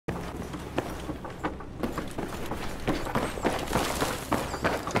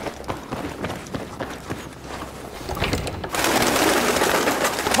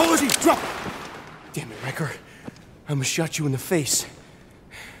Easy, drop! Damn it, Wrecker. I almost shot you in the face.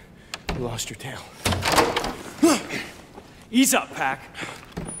 You lost your tail. Ease up, Pac.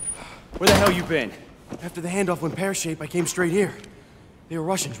 Where the hell you been? After the handoff went pear-shaped, I came straight here. They were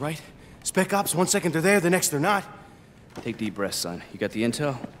Russians, right? Spec ops, 1 second they're there, the next they're not. Take deep breaths, son. You got the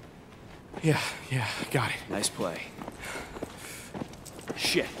intel? Yeah, got it. Nice play.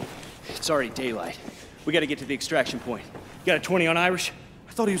 Shit. It's already daylight. We gotta get to the extraction point. You got a 20 on Irish?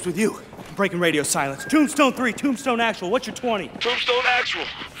 I thought he was with you. I'm breaking radio silence. Tombstone 3, Tombstone Actual. What's your 20? Tombstone Actual.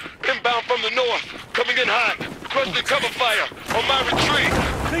 Inbound from the north. Coming in hot. Requesting cover fire on my retreat.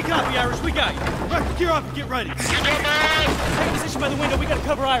 They copy, Irish. We got you. Wrecker, gear up and get ready. You got my ass? Take position by the window. We gotta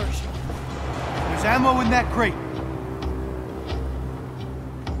cover Irish. There's ammo in that crate.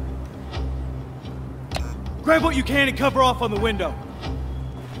 Grab what you can and cover off on the window.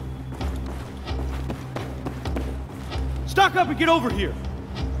 Stock up and get over here.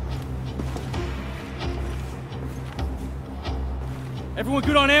 Everyone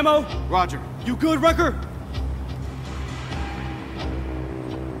good on ammo? Roger. You good, Wrecker?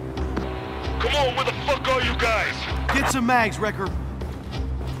 Come on, where the fuck are you guys? Get some mags, Wrecker.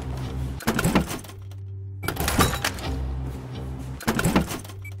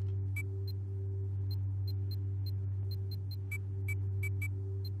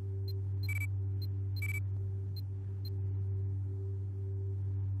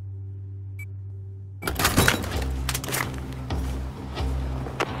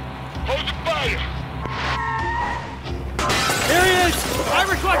 Hold your fire! Here he is!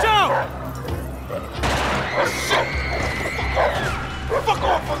 Irish, watch out! Fuck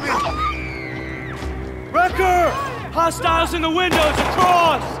off of me! Wrecker! Hostiles in the windows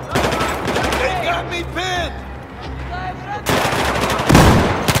across! They got me pinned!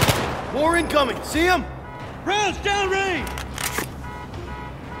 More incoming. See him? Rounds downrange!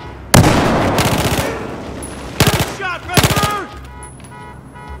 Shot, Wrecker!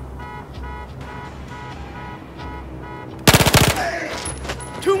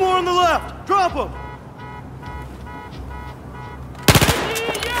 Two more on the left! Drop them!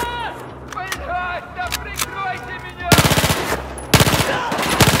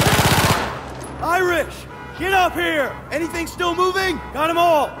 Irish! Get up here! Anything still moving? Got them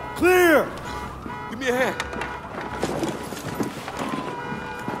all! Clear! Give me a hand.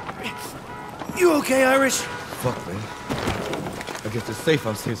 You okay, Irish? Fuck, man. I guess it's safe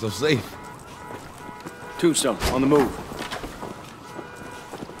I'm staying so safe. Tombstone, on the move.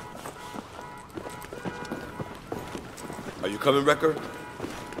 Are you coming, Wrecker?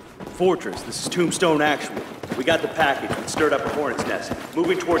 Fortress, this is Tombstone Actual. We got the package. We stirred up a hornet's nest.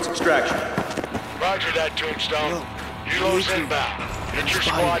 Moving towards extraction. Roger that, Tombstone. Heroes inbound. Get your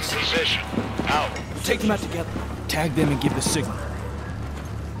squad in position. Out. Take them out together. Tag them and give the signal.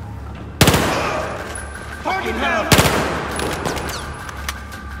 Target down!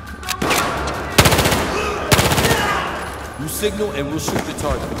 You signal and we'll shoot the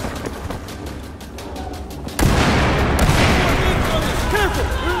target. Careful!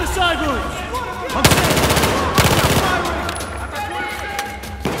 We're in the side rooms! I'm safe!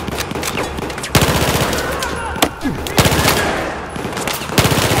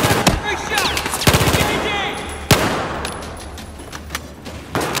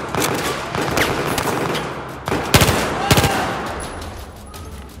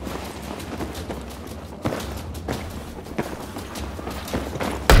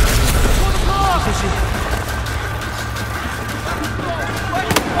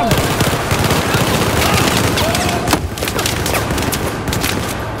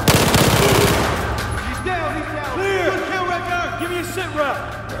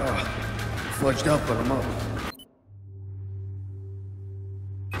 Fudged up, but I'm up.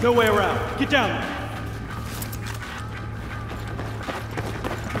 No way around. Get down there.